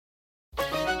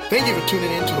Thank you for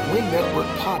tuning in to the Wynn Network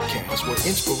podcast, where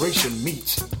inspiration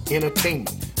meets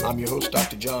entertainment. I'm your host,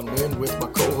 Dr. John Wynn, with my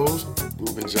co-host,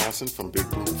 Ruben Johnson from Big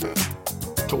Room Film.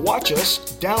 To watch us,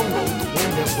 download the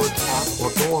Wynn Network app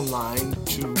or go online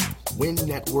to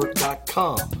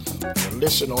wynnetwork.com or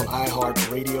listen on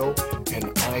iHeartRadio and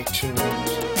iTunes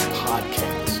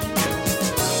podcasts.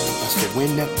 That's the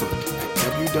Wynn Network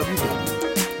at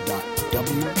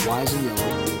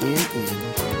www.wyzonnetwork.com.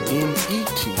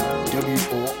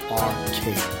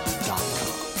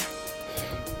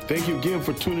 Thank you again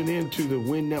for tuning in to the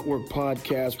Wynn Network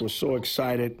podcast. We're so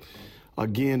excited.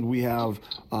 Again, we have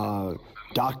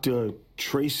Dr.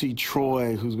 Tracey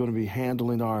Troy, who's going to be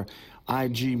handling our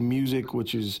IG music,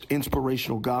 which is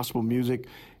inspirational gospel music,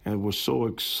 and we're so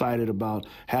excited about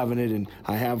having it. And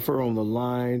I have her on the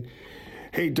line.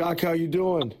 Hey, Doc, how you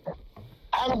doing?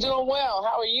 I'm doing well.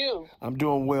 How are you? I'm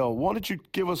doing well. Why don't you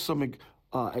give us some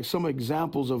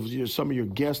examples of some of your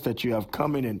guests that you have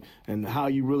coming and how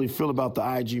you really feel about the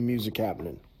IG music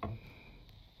happening?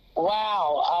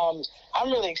 Wow. I'm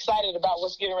really excited about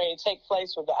what's getting ready to take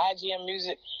place with the IGM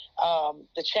Music,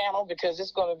 the channel, because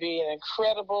it's going to be an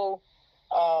incredible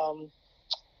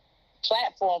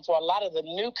platform for a lot of the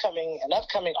new coming and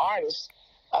upcoming artists.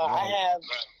 I have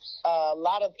a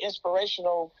lot of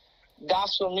inspirational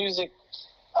gospel music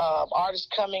artists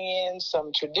coming in,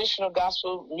 some traditional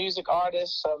gospel music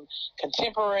artists, some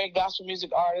contemporary gospel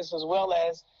music artists, as well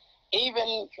as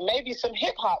even maybe some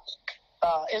hip-hop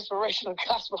inspirational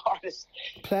gospel artists.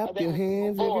 Clap your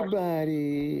hands,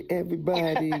 everybody.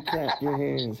 Everybody, clap your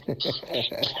hands.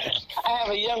 I have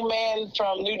a young man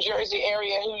from New Jersey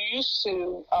area who used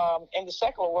to, in the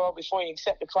secular world, before he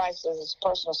accepted Christ as his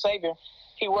personal savior,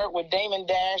 he worked with Damon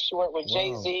Dash, he worked with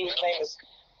Jay-Z. His name is,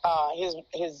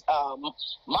 his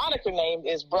moniker name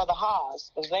is Brother Haas.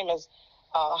 His name is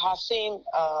Hasim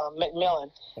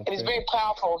McMillan. Okay. And he's very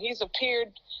powerful. He's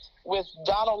appeared with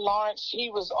Donald Lawrence.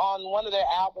 He was on one of their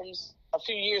albums a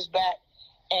few years back,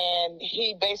 and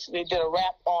he basically did a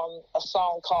rap on a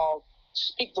song called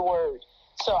Speak the Word.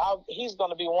 So he's going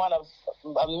to be one of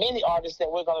many artists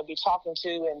that we're going to be talking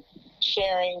to and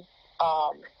sharing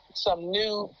some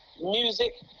new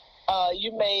music.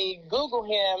 You may Google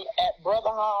him at Brother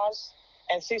Haas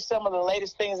and see some of the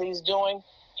latest things that he's doing.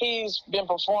 He's been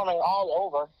performing all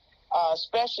over,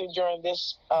 especially during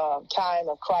this time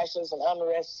of crisis and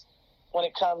unrest when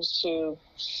it comes to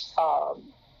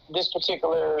this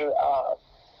particular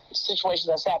situation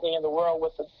that's happening in the world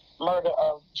with the murder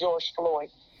of George Floyd.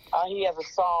 He has a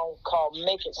song called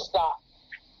Make It Stop.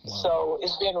 Wow. So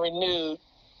it's been renewed.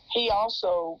 He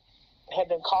also had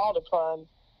been called upon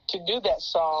to do that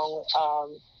song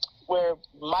where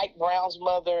Mike Brown's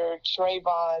mother,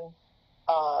 Trayvon,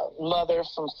 mother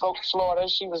from Florida,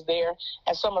 she was there,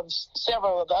 and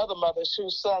several of the other mothers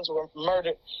whose sons were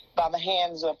murdered by the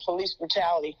hands of police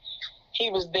brutality. He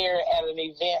was there at an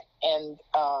event, and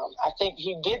I think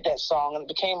he did that song, and it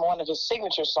became one of his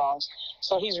signature songs.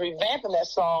 So he's revamping that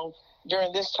song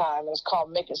during this time, and it's called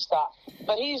Make It Stop.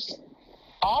 But he's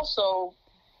also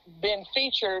been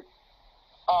featured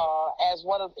as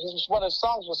one of his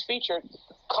songs was featured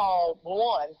called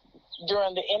One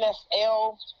during the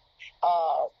NFL.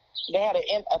 They had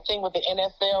a thing with the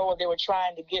NFL where they were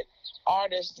trying to get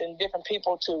artists and different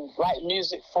people to write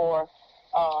music for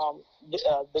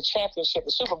the championship,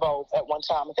 the Super Bowl at one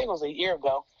time. I think it was a year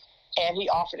ago. And he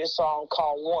offered a song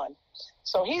called One.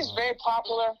 So he's very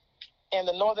popular in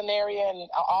the northern area and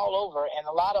all over. And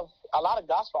a lot of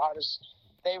gospel artists,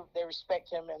 they respect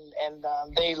him and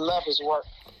they love his work.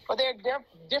 But they're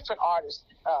different artists,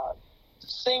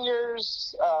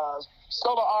 singers,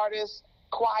 solo artists,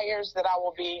 choirs that I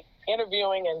will be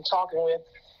interviewing and talking with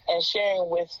and sharing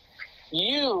with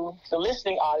you, the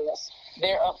listening audience,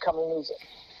 their upcoming music.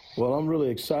 Well, I'm really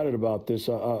excited about this.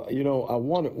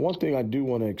 One thing I do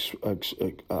want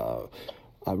to.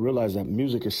 I realize that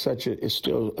music is it's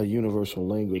still a universal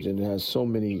language, and it has so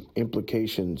many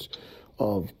implications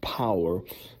of power.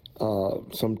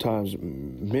 Sometimes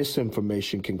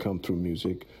misinformation can come through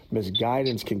music,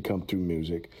 misguidance can come through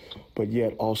music, but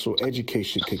yet also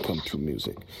education can come through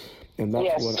music. And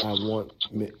that's what I want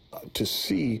to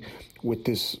see with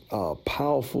this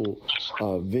powerful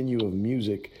venue of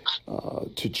music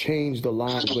to change the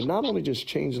lives, but not only just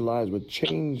change the lives, but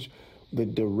change the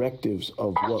directives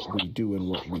of what we do and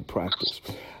what we practice.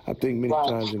 I think many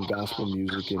times in gospel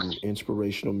music and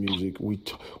inspirational music,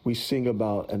 we sing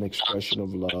about an expression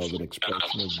of love, an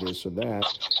expression of this or that,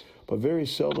 but very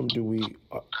seldom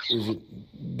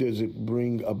does it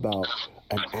bring about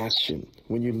an action.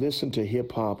 When you listen to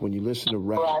hip hop, when you listen to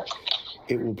rap,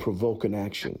 it will provoke an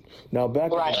action. Now,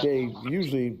 back in the day,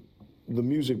 usually the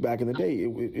music back in the day.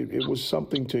 It was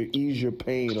something to ease your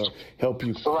pain or help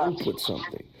you cope with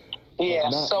something. Yeah,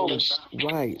 soulish.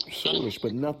 Right, soulish,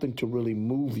 but nothing to really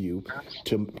move you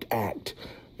to act.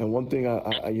 And one thing,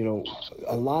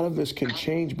 a lot of this can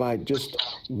change by just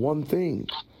one thing.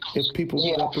 If people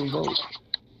get up and vote.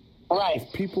 Right.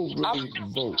 If people really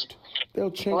vote,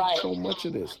 they'll change so much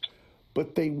of this.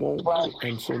 But they won't vote.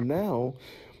 And so now,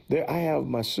 I have,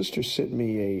 my sister sent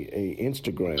me a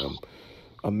Instagram,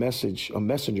 a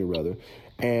messenger rather,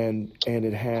 and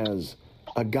it has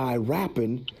a guy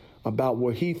rapping about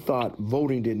where he thought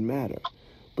voting didn't matter.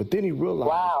 But then he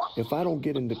realized, if I don't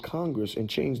get into Congress and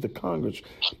change the Congress,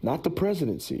 not the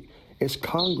presidency, it's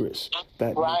Congress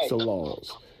that makes the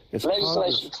laws. It's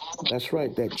Congress, that's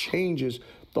right, that changes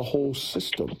the whole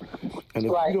system. And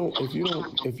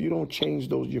if you don't change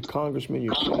your congressmen,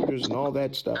 your senators, and all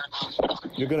that stuff,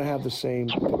 you're going to have the same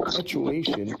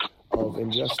perpetuation of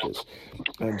injustice.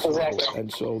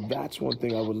 And so that's one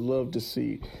thing I would love to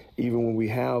see, even when we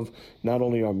have not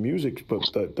only our music,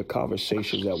 but the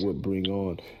conversations that we'll bring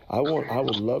on. I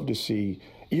would love to see,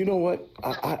 you know what,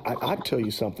 I tell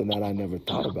you something that I never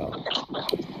thought about.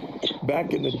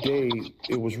 Back in the day,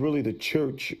 it was really the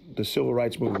church, the civil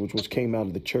rights movement, which came out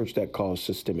of the church, that caused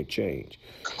systemic change.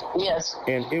 Yes.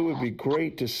 And it would be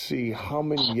great to see how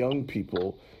many young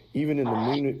people, even in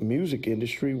the music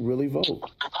industry, really vote.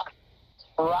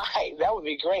 Right, that would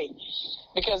be great.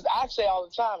 Because I say all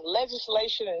the time,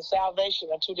 legislation and salvation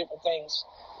are two different things.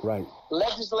 Right.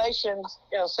 Legislation,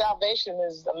 salvation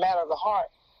is a matter of the heart,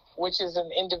 which is an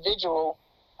individual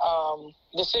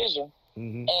decision.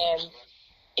 Mm-hmm. And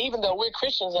even though we're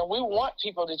Christians and we want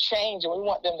people to change and we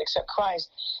want them to accept Christ,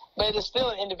 but it is still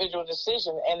an individual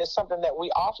decision, and it's something that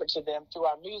we offer to them through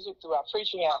our music, through our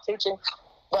preaching, our teaching.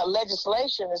 But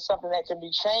legislation is something that can be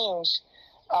changed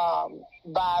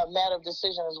by a matter of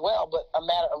decision as well, but a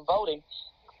matter of voting,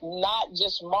 not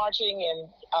just marching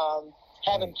and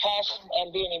having passion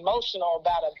and being emotional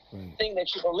about a thing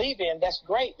that you believe in. That's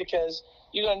great, because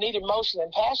you're going to need emotion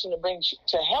and passion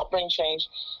to help bring change,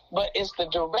 but it's the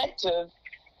directive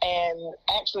and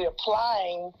actually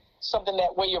applying something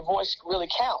where your voice really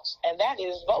counts, and that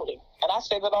is voting. And I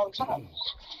say that all the time.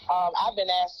 I've been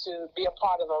asked to be a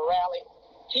part of a rally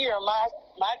here in my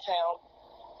town,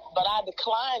 but I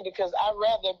declined because I'd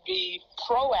rather be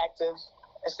proactive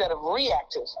instead of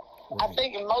reactive. Right. I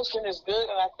think emotion is good,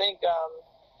 and I think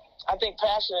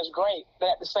passion is great, but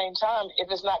at the same time,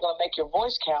 if it's not going to make your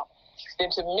voice count,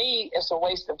 then to me, it's a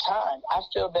waste of time. I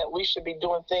feel that we should be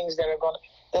doing things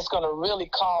that's going to really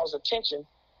cause attention,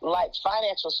 like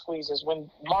financial squeezes. When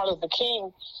Martin Luther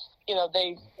King,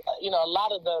 a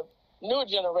lot of the newer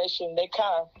generation, they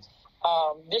kind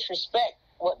of disrespect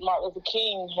what Martin Luther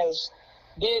King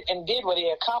did what he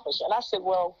accomplished. And I said,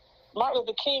 well, Martin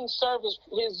Luther King served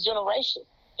his generation.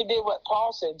 He did what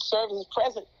Paul said, serve his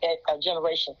present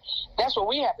generation. That's what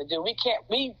we have to do. We can't,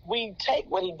 we take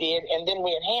what he did and then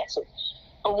we enhance it.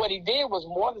 But what he did was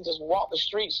more than just walk the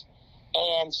streets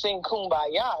and sing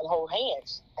Kumbaya and hold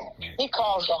hands. He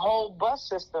caused the whole bus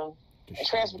system and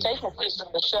transportation system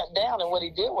to shut down, and what he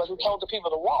did was he told the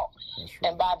people to walk.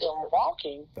 And by them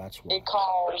walking, it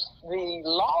caused the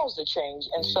laws to change.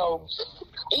 And so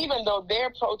even though their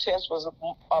protest was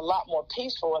a lot more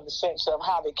peaceful in the sense of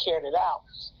how they carried it out,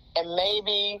 and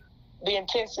maybe the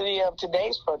intensity of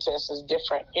today's protest is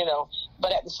different,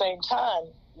 but at the same time,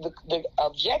 the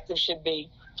objective should be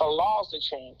for laws to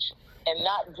change and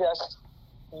not just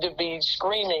to be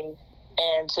screaming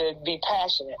and to be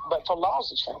passionate, but for laws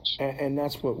to change. And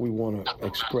that's what we want to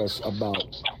express about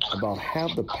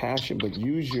have the passion, but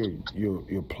use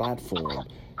your platform,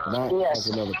 not as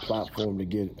another platform to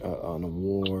get an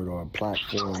award or a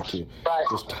platform to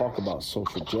just talk about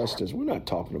social justice. We're not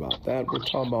talking about that. We're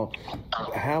talking about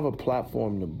have a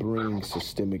platform to bring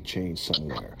systemic change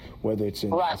somewhere, whether it's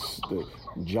in the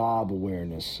job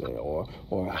awareness or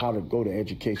how to go to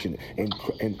education and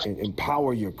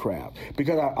empower your craft.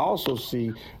 Because I also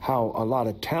see how a lot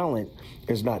of talent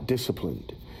is not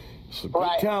disciplined. It's a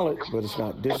great talent, but it's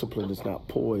not disciplined. It's not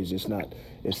poised. It's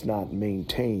not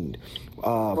maintained.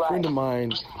 A friend of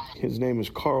mine, his name is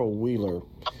Carl Wheeler.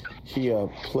 He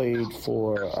played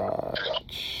for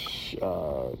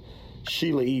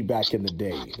Sheila E. back in the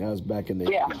day. That was back in the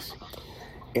 80s.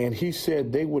 And he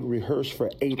said they would rehearse for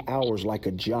 8 hours like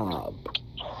a job.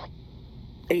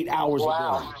 8 hours a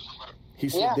day. He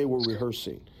said they were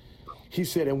rehearsing. He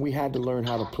said, and we had to learn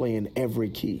how to play in every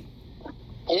key.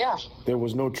 Yeah. There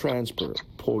was no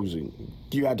transposing.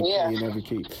 You had to play in every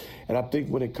key. And I think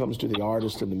when it comes to the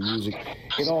artist and the music,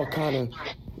 it all kind of,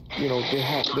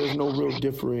 there's no real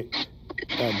difference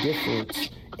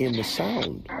in the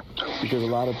sound, because a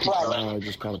lot of people now are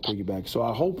just kind of piggyback. So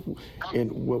I hope,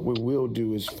 and what we will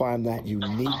do is find that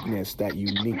uniqueness, that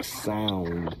unique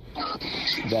sound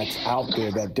that's out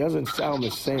there that doesn't sound the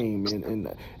same.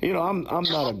 And you know, I'm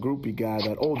not a groupie guy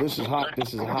that, oh, this is hot,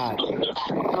 this is hot.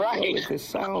 Right. Well, if it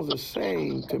sounds the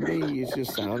same, to me, it's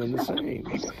just sounding the same.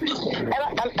 You know?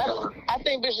 And I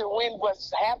think, Bishop Wynn,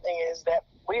 what's happening is that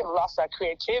we have lost our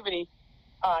creativity,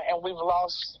 and we've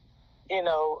lost, you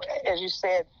know, as you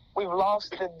said, we've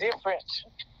lost the different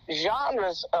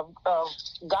genres of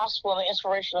gospel and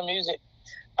inspirational music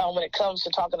when it comes to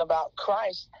talking about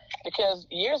Christ. Because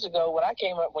years ago,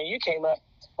 when you came up,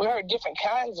 we heard different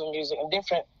kinds of music and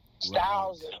different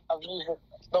styles of music,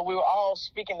 but we were all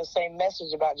speaking the same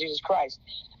message about Jesus Christ.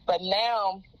 But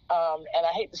now, and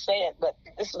I hate to say it, but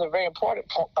this is a very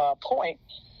important point,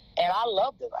 and I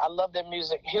loved it. I love their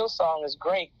music. Hillsong is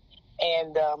great,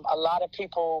 and a lot of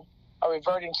people are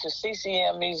reverting to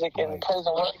CCM music and praise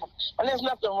and worship, and there's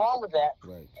nothing wrong with that.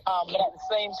 Right. But at the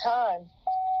same time,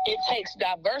 it takes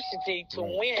diversity to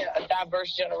win a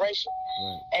diverse generation.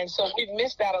 Right. And so we've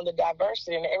missed out on the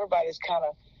diversity, and everybody's kind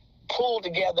of pulled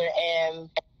together, and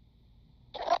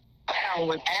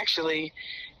when actually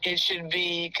it should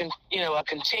be, you know, a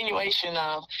continuation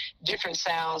of different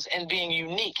sounds and being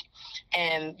unique.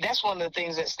 And that's one of the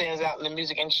things that stands out in the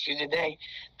music industry today,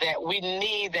 that we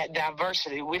need that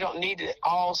diversity. We don't need to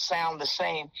all sound the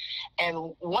same.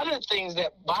 And one of the things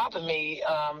that bother me,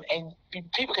 and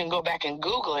people can go back and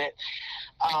Google it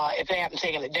if they haven't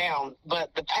taken it down,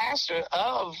 but the pastor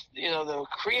of, you know, the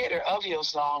creator of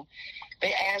Hillsong,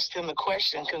 they asked him a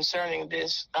question concerning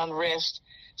this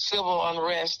civil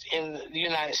unrest in the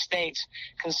United States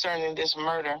concerning this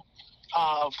murder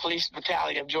of police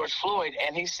brutality of George Floyd.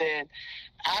 And he said,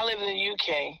 I live in the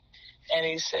UK, and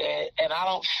he said, and I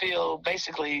don't feel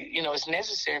basically, you know, it's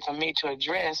necessary for me to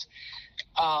address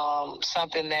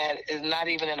something that is not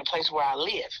even in a place where I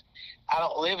live. I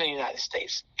don't live in the United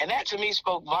States. And that to me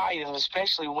spoke volumes,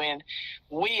 especially when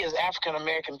we as African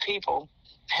American people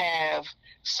have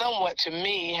somewhat, to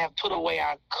me, have put away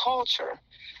our culture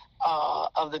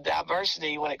of the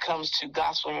diversity when it comes to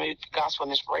gospel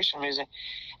and inspirational music,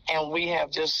 and we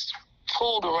have just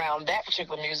pulled around that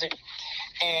particular music,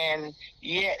 and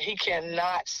yet he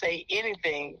cannot say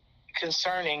anything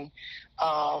concerning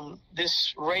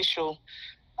this racial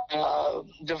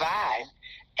divide.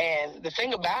 And the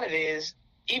thing about it is,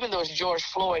 even though it's George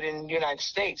Floyd in the United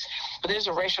States, but there's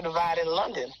a racial divide in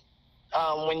London.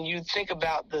 When you think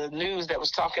about the news that was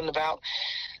talking about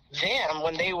them,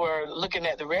 when they were looking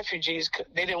at the refugees,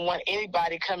 they didn't want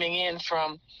anybody coming in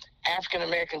from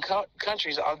African-American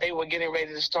countries, or they were getting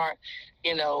ready to start,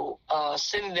 you know,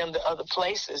 sending them to other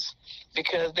places,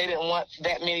 because they didn't want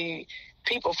that many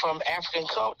people from African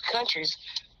countries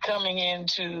coming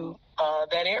into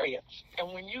that area.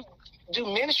 And when you do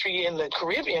ministry in the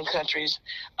Caribbean countries,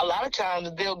 a lot of times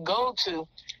they'll go to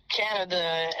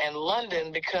Canada and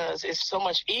London because it's so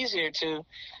much easier to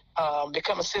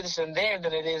become a citizen there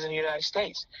than it is in the United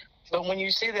States. But when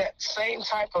you see that same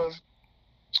type of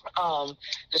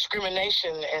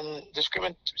discrimination and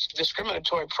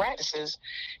discriminatory practices,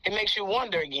 it makes you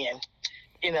wonder again.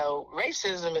 You know,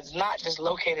 racism is not just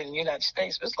located in the United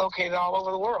States; it's located all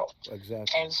over the world.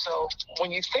 Exactly. And so,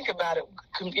 when you think about it,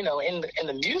 you know, in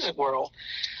the music world,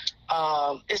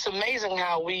 it's amazing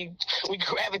how we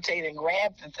gravitate and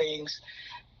grab the things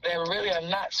that really are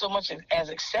not so much as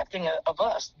accepting of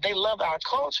us. They love our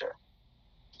culture,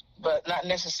 but not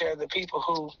necessarily the people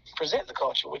who present the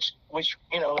culture, which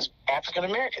you know, is African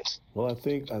Americans. Well, I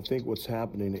think what's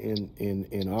happening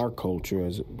in our culture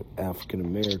as African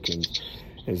Americans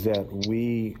is that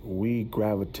we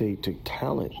gravitate to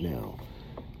talent now,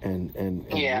 and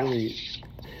really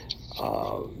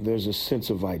there's a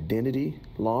sense of identity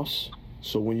loss.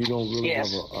 So when you don't really have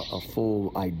a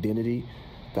full identity,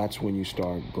 that's when you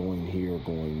start going here,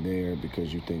 going there,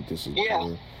 because you think this is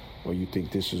better, or you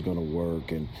think this is going to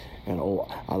work, and oh,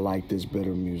 I like this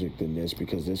better music than this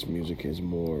because this music is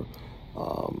more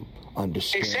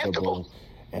understandable,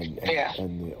 and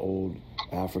the old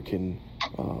African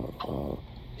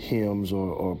hymns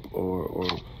or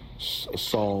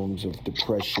songs of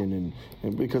depression,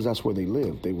 and because that's where they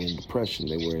lived. They were in depression.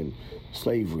 They were in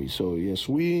slavery. So yeah,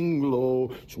 swing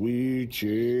low, sweet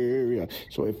chariot.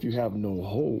 So if you have no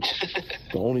hope,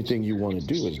 the only thing you want to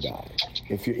do is die.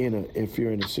 If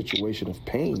you're in a situation of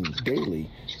pain daily,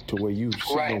 to where you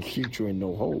see no future and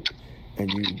no hope,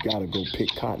 and you got to go pick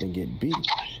cotton and get beat.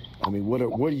 I mean, what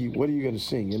are you going to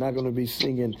sing? You're not going to be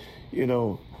singing, you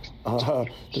know,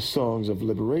 the songs of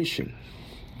liberation.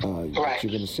 You're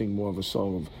going to sing more of a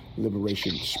song of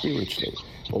liberation spiritually,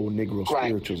 old Negro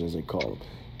spirituals, as they call them,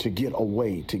 to get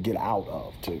away, to get out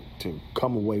of, to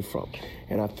come away from.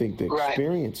 And I think the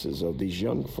experiences of these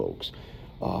young folks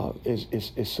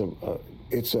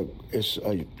it's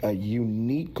a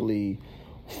uniquely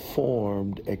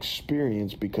formed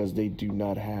experience because they do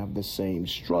not have the same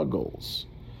struggles.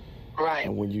 Right.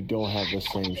 And when you don't have the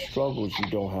same struggles, you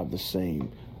don't have the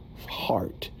same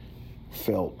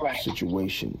heartfelt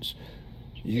situations.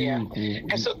 You're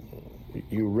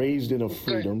raised in a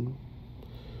freedom.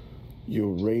 You're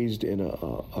raised in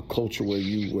a culture where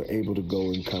you were able to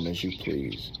go and come as you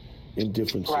please in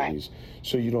different cities.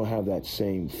 So you don't have that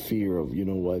same fear of, you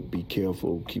know what, be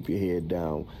careful, keep your head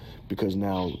down, because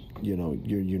now, you know,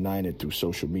 you're united through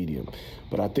social media.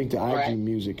 But I think the IG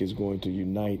music is going to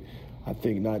unite, I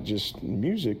think, not just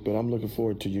music, but I'm looking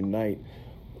forward to unite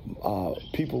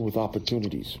people with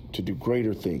opportunities to do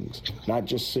greater things, not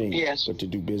just sing, but to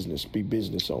do business, be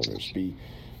business owners, be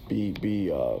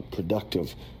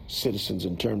productive citizens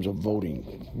in terms of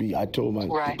voting. I told my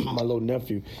little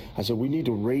nephew, I said, we need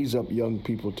to raise up young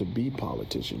people to be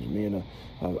politicians. Me and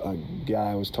a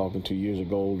guy I was talking to years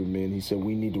ago, older man, he said,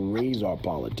 we need to raise our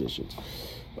politicians.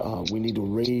 We need to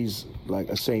raise, like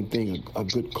a same thing, a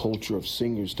good culture of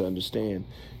singers to understand,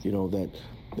 you know, that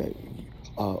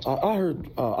I heard,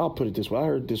 I'll put it this way, I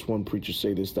heard this one preacher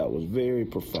say this that was very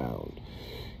profound.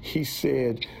 He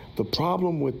said, the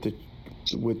problem with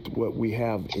what we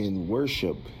have in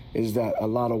worship is that a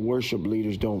lot of worship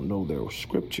leaders don't know their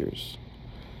scriptures.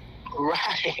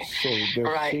 Right. So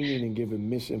they're singing and giving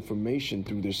misinformation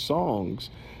through their songs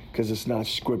because it's not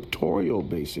scriptorial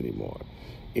based anymore.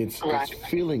 It's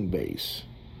feeling based.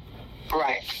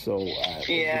 Right. So it'd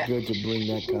be good to bring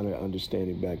that kind of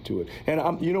understanding back to it.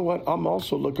 And you know what? I'm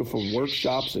also looking for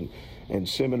workshops and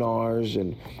seminars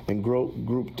and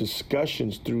group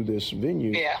discussions through this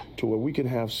venue to where we can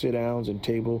have sit downs and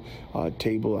table.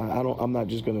 I'm not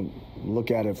just going to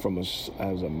look at it from as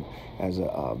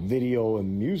a video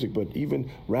and music, but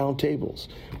even round tables.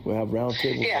 We'll have round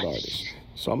tables with artists.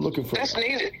 So I'm looking for that's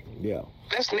needed. Yeah.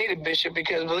 That's needed, Bishop,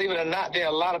 because believe it or not, there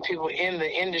are a lot of people in the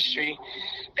industry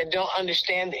that don't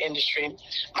understand the industry.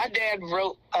 My dad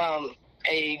wrote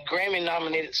a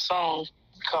Grammy-nominated song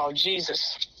called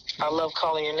Jesus. I Love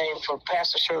Calling Your Name for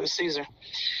Pastor Shirley Caesar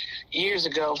years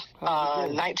ago,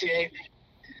 1980.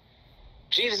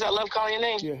 Jesus, I Love Calling Your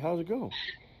Name. Yeah, how's it go?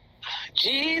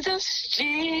 Jesus,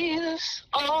 Jesus,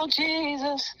 oh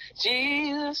Jesus,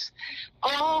 Jesus,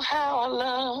 oh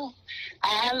how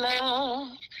I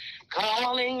love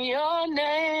calling your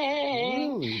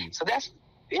name. Really? So that's,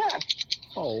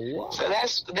 Oh, wow. So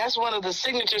that's one of the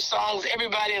signature songs.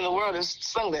 Everybody in the world has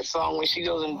sung that song when she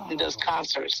goes and does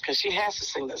concerts, because she has to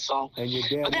sing that song. And your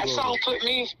dad But that song put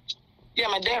me,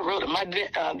 my dad wrote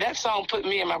it. That song put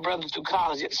me and my brother through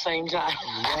college at the same time.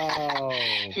 Wow.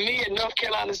 Me at North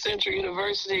Carolina Central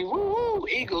University, woo,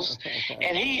 Eagles,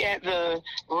 and he at the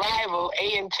rival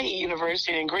A&T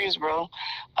University in Greensboro,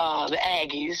 the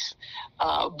Aggies.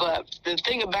 But the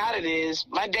thing about it is,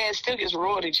 my dad still gets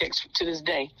royalty checks to this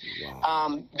day.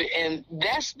 Wow. And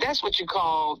that's what you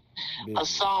call a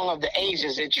song of the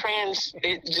ages. It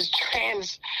just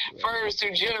transfers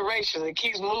through generations. It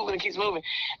keeps moving.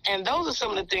 And those are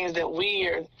some of the things that we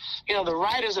are, the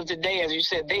writers of today, as you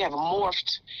said, they have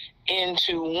morphed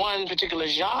into one particular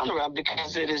genre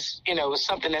because it is, it's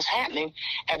something that's happening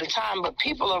at the time. But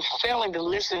people are failing to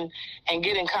listen and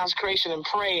get in consecration and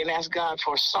pray and ask God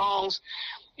for songs,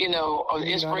 or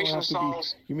inspirational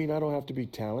songs. You mean I don't have to be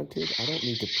talented? I don't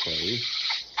need to pray.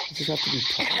 I just have to be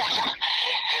talented.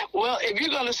 Well, if you're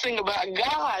going to sing about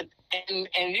God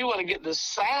and you want to get the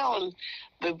sound,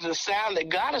 the sound that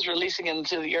God is releasing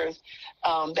into the earth,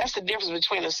 that's the difference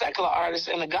between a secular artist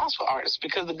and a gospel artist,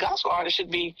 because the gospel artist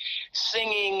should be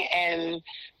singing and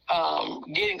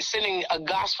sending a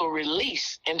gospel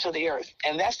release into the earth,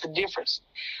 and that's the difference.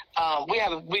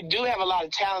 We do have a lot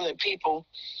of talented people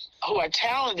who are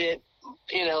talented.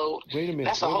 Wait a minute.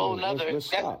 That's a whole nother. Let's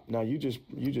stop. Now you just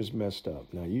messed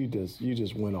up. Now you just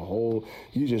went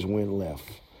left.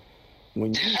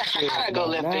 When you said,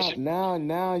 now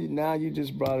you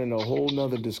just brought in a whole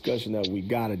nother discussion that we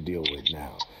got to deal with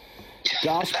now.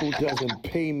 Gospel doesn't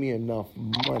pay me enough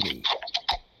money.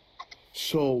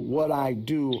 So what I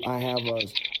do,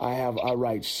 I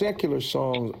write secular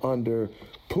songs under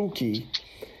Pookie,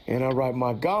 and I write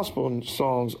my gospel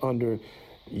songs under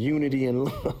Unity and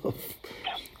Love.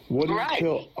 What do you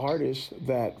tell artists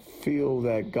that feel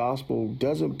that gospel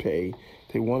doesn't pay?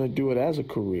 They want to do it as a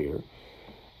career,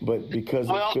 but because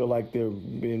they feel like they're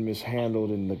being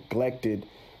mishandled and neglected,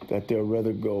 that they'll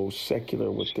rather go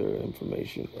secular with their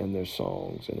information and their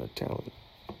songs and their talent.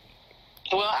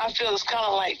 Well, I feel it's kind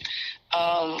of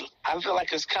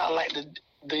like,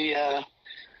 the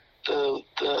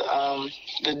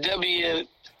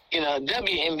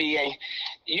WNBA.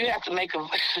 You have to make a,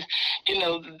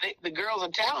 the girls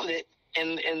are talented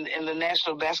in the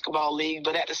National Basketball League,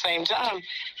 but at the same time,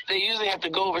 they usually have to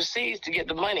go overseas to get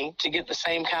the money to get the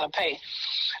same kind of pay.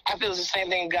 I feel it's the same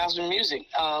thing in gospel music.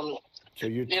 So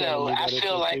you're telling me that it's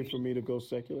okay for me to go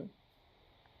secular?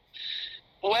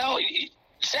 Well,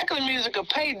 secular music will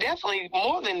pay definitely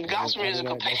more than gospel music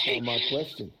will pay. That's not my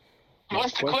question.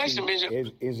 What's the question, Bishop?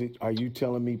 Is it? Are you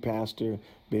telling me, Pastor,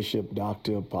 Bishop,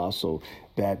 Doctor, Apostle,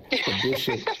 that the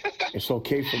bishop, it's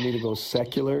okay for me to go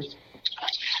secular?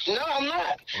 No, I'm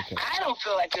not. Okay. I don't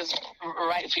feel like it's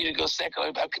right for you to go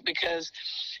secular because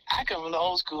I come from the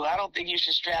old school. I don't think you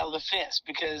should straddle the fence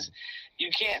because you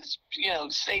can't,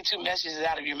 say two messages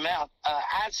out of your mouth.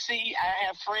 I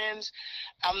have friends.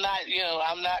 I'm not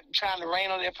trying to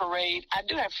rain on their parade. I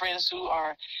do have friends who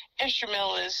are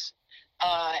instrumentalists.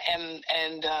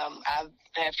 And I've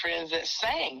had friends that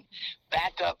sang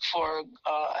backup for,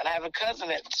 and I have a cousin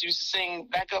that used to sing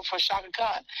backup for Shaka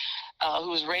Khan,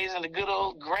 who was raised in the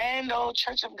grand old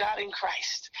Church of God in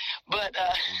Christ. But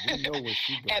at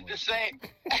the same,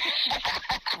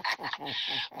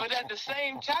 but at the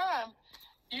same time,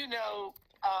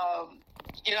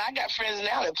 I got friends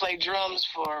now that play drums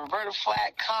for Roberta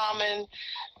Flack, Common,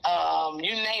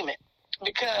 you name it.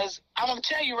 Because I'm going to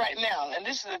tell you right now, and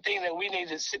this is the thing that we need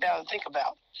to sit down and think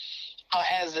about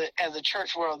as a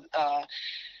church world.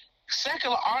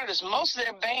 Secular artists, most of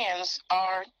their bands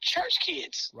are church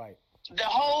kids. Right.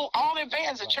 All their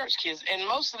bands are church kids, and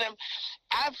most of them.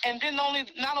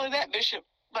 Not only that, Bishop,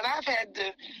 but I've had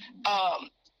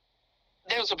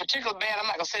there was a particular band. I'm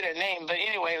not going to say their name, but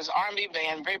anyway, it was an R&B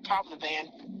band, very popular band.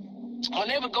 When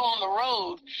they would go on the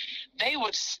road, they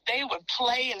would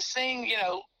play and sing,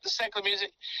 the secular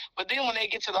music, but then when they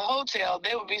get to the hotel,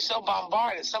 they would be so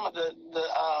bombarded, some of the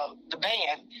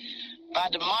band, by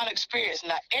demonic spirits.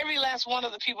 Now, every last one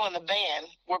of the people in the band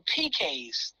were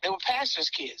PKs. They were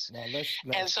pastors' kids. Now let's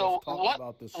talk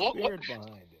about the spirit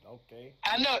behind it. Okay.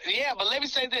 I know, yeah, but let me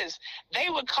say this: they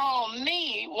would call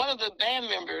me. One of the band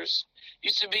members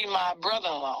used to be my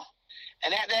brother-in-law.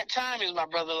 And at that time, he was my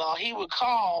brother-in-law. He would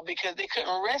call because they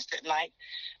couldn't rest at night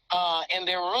in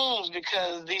their rooms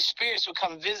because these spirits would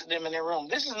come visit them in their room.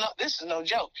 This is no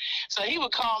joke. So he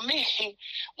would call me,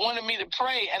 wanted me to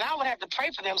pray, and I would have to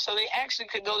pray for them so they actually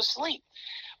could go to sleep.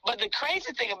 But the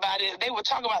crazy thing about it, they would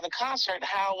talk about the concert,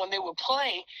 how when they would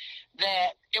play,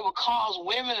 that it would cause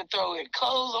women to throw their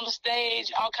clothes on the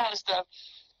stage, all kind of stuff.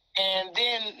 And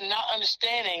then not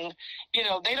understanding, they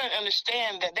don't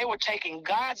understand that they were taking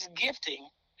God's gifting.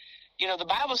 The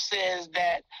Bible says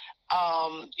that,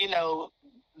 the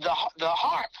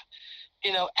harp,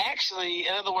 actually,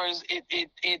 in other words,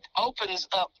 it opens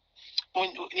up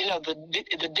when,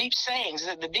 the deep sayings.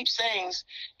 The deep sayings,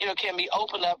 can be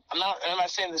opened up. I'm not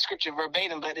saying the scripture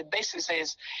verbatim, but it basically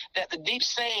says that the deep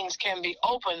sayings can be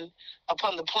opened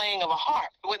upon the playing of a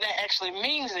harp. What that actually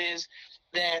means is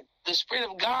that the Spirit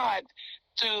of God,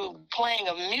 through playing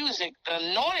of music, the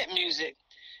anointed music,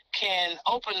 can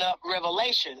open up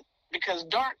revelation, because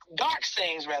dark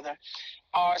sayings, rather,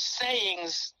 are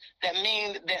sayings that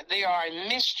mean that they are a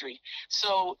mystery.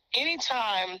 So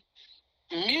anytime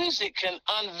music can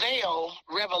unveil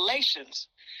revelations,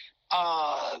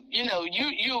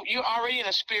 you're already in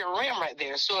a spirit realm right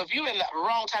there. So if you're in the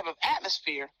wrong type of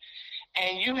atmosphere,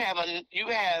 and you have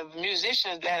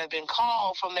musicians that have been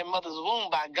called from their mother's womb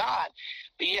by God,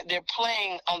 but yet they're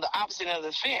playing on the opposite end of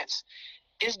the fence,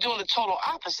 it's doing the total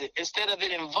opposite. Instead of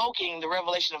it invoking the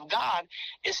revelation of God,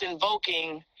 it's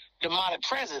invoking demonic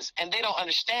presence. And they don't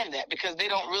understand that because they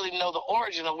don't really know the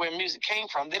origin of where music came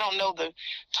from. They don't know the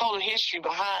total history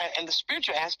behind and the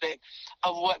spiritual aspect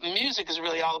of what music is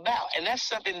really all about. And that's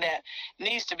something that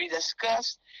needs to be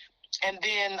discussed. And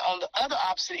then on the other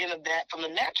opposite end of that, from the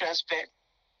natural aspect,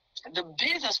 the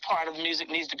business part of music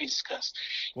needs to be discussed.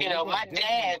 Well, my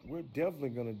dad. We're definitely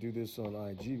going to do this on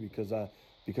IG because,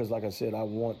 like I said, I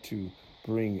want to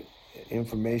bring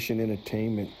information,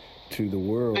 entertainment to the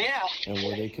world, and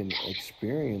where they can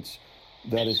experience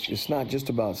that it's not just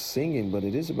about singing, but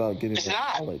it is about getting the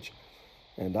knowledge.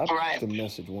 And I preached a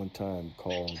message one time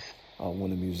called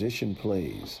 "When a Musician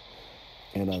Plays,"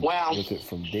 and I with it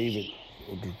from David.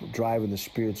 Driving the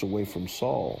spirits away from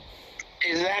Saul.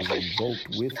 Exactly. Invoked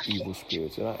with evil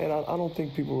spirits. And I don't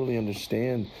think people really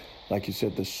understand, like you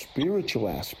said, the spiritual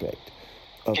aspect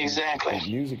of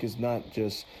music is not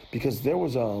just because there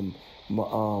was I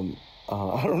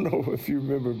don't know if you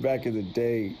remember back in the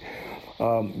day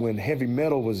when heavy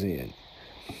metal was in.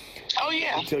 Oh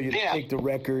yeah. They tell you to take the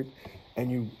record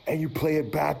and you play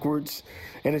it backwards,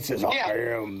 and it says, Yeah. "I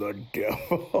am the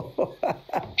devil."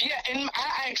 Yeah, and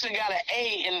I actually got an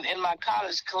A in my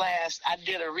college class. I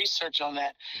did a research on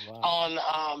that, on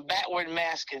backward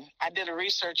masking. I did a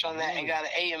research on that and got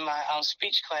an A in my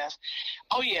speech class.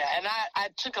 Oh, yeah, and I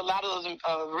took a lot of those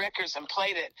records and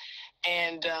played it,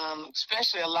 and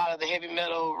especially a lot of the heavy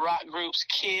metal rock groups,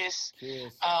 Kiss.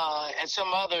 And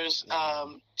some others.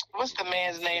 What's the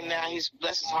man's name now? He's,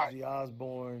 bless his heart. Ozzy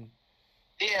Osbourne.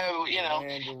 Yeah, you know,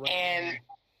 and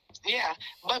yeah,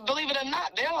 but believe it or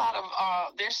not, there are a lot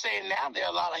of they're saying now there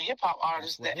are a lot of hip hop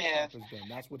artists that have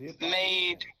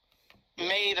made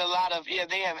a lot of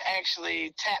they have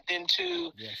actually tapped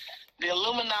into the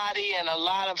Illuminati and a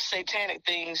lot of satanic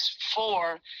things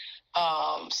for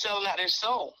selling out their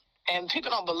soul, and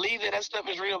people don't believe that stuff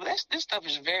is real, but this stuff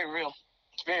is very real.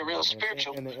 It's very real,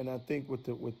 spiritual. And I think with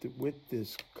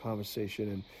this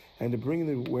conversation and to bring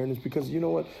the awareness, because you know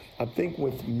what, I think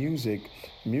with music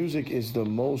is the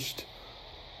most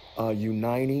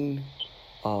uniting,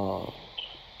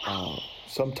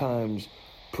 sometimes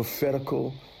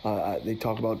prophetical. They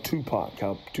talk about Tupac,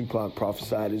 how Tupac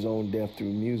prophesied his own death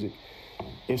through music.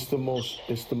 It's the most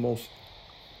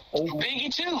open.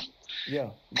 Biggie too. Yeah.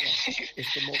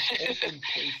 It's the most open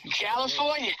place.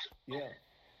 California. Yeah.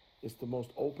 It's the most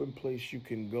open place you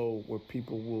can go where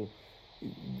people will,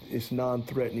 it's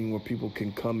non-threatening, where people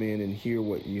can come in and hear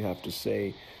what you have to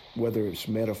say, whether it's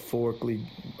metaphorically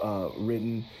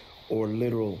written or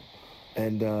literal.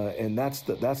 And that's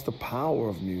the power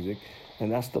of music.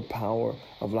 And that's the power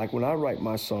of, like, when I write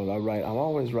my song, I'm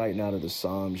always writing out of the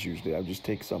Psalms usually. I just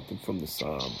take something from the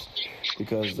Psalms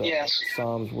because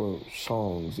Psalms were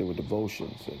songs, they were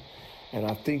devotions. And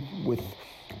I think with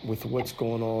what's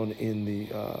going on in the,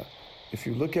 if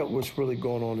you look at what's really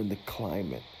going on in the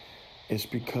climate, it's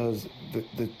because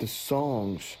the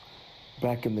songs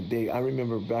back in the day, I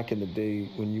remember back in the day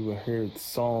when you heard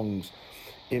songs,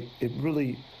 it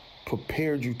really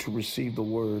prepared you to receive the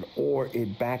word, or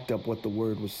it backed up what the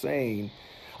word was saying.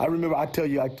 I remember, I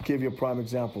give you a prime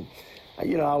example.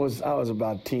 You know, I was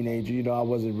about a teenager. You know, I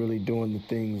wasn't really doing the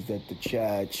things that the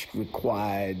church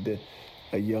required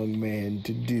a young man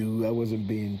to do. I wasn't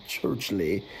being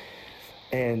churchly.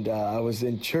 And I was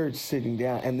in church sitting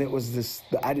down, and there was this,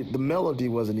 the melody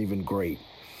wasn't even great.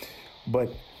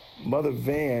 But Mother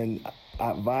Vi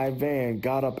Van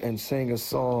got up and sang a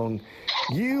song,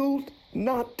 "Yield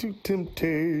not to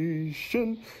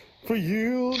temptation, for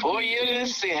you to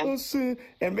sin."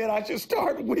 And man, I just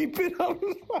started weeping. I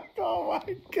was like, oh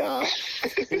my God.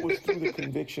 It was through the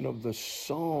conviction of the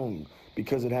song,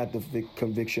 because it had the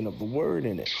conviction of the word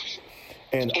in it.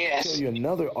 And I'll tell you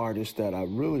another artist that I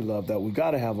really love that we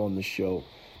got to have on the show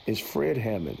is Fred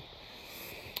Hammond.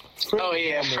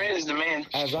 Fred is the man.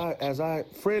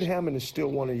 Fred Hammond is still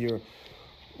one of your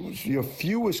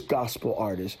fewest gospel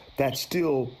artists that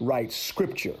still writes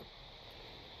scripture.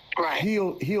 Right.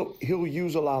 He'll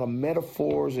use a lot of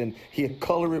metaphors, and he'll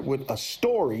color it with a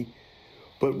story,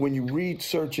 but when you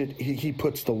research it, he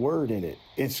puts the word in it.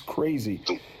 It's crazy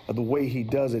the way he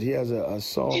does it. He has a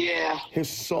song. Yeah. His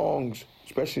songs,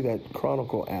 especially that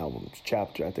Chronicle album,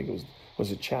 Chapter, I think it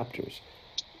was it Chapters,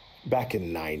 back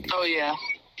in the 90s. Oh, yeah.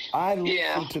 I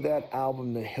listened to that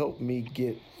album to help me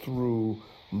get through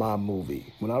my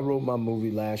movie. When I wrote my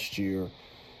movie last year,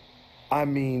 I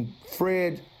mean,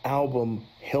 Fred's album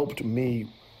helped me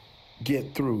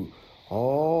get through.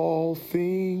 All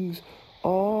things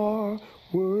are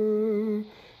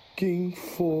working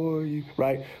for you,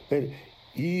 right? And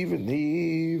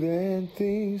even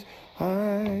things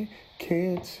I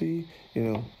can't see, you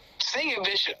know. Sing it,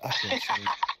 Bishop. I can't sing.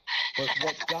 But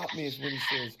what got me is when he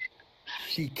says,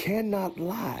 he cannot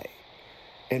lie.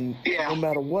 And no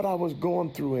matter what I was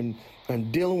going through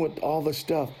and dealing with all the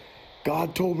stuff,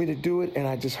 God told me to do it, and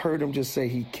I just heard him just say,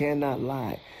 he cannot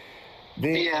lie.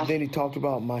 Then he talked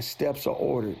about my steps are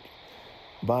ordered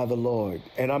by the Lord.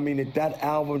 And I mean, that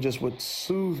album just would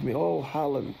soothe me. Oh,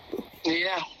 hallelujah.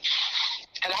 Yeah.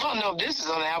 And I don't know if this is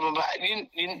on the album, but you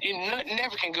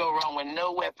never can go wrong with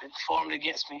no weapon formed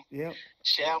against me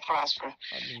shall prosper.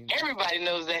 I mean, everybody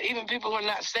knows that. Even people who are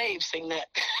not saved sing that.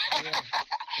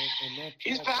 And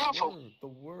he's powerful. The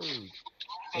word.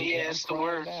 Yes, the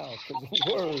word. Because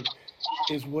the word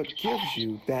is what gives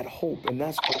you that hope, and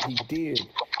that's what he did.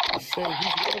 He's one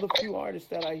of the few artists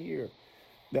that I hear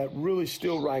that really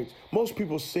still writes. Most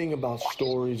people sing about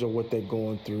stories or what they're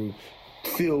going through,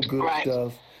 feel good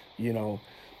stuff, you know.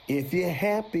 If you're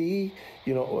happy,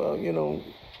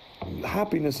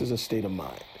 happiness is a state of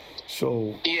mind.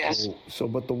 So,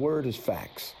 but the word is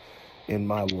facts. in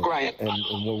my world, right, and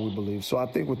what we believe. So I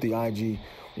think with the IG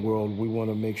world, we want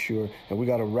to make sure, and we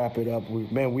got to wrap it up.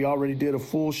 We already did a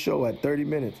full show at 30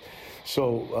 minutes.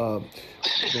 So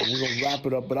we're going to wrap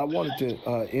it up. But I wanted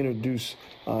to introduce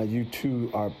you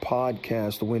to our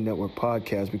podcast, the Wynn Network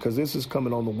podcast, because this is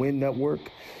coming on the Wynn Network.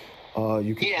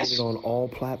 You can get it on all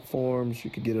platforms.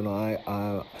 You can get it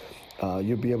on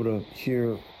you'll be able to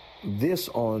hear this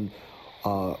on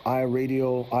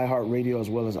iHeartRadio, as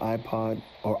well as iPod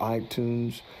or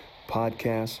iTunes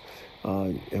podcasts.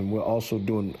 And we're also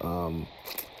doing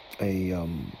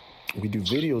we do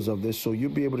videos of this, so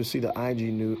you'll be able to see the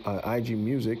IG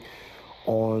music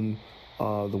on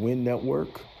the Wynn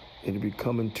Network. It'll be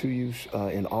coming to you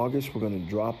in August. We're going to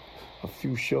drop a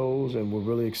few shows, and we're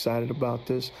really excited about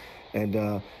this.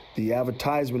 And the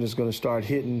advertisement is going to start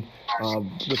hitting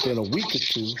within a week or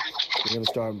two. We're going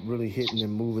to start really hitting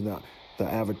and moving the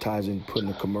advertising, putting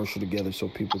a commercial together so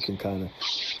people can kind of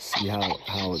see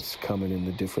how it's coming in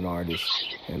the different artists.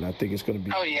 And I think it's going to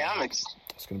be. Oh yeah, it's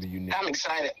going to be unique. I'm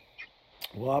excited.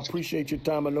 Well, I appreciate your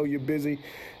time. I know you're busy,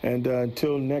 and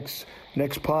until next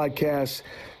podcast,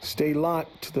 stay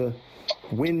locked to the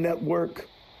Wynn Network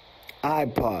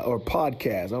iPod or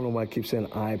podcast. I don't know why I keep saying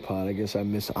iPod. I guess I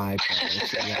miss iPod.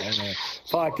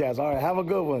 Podcast. All right, have a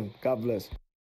good one. God bless.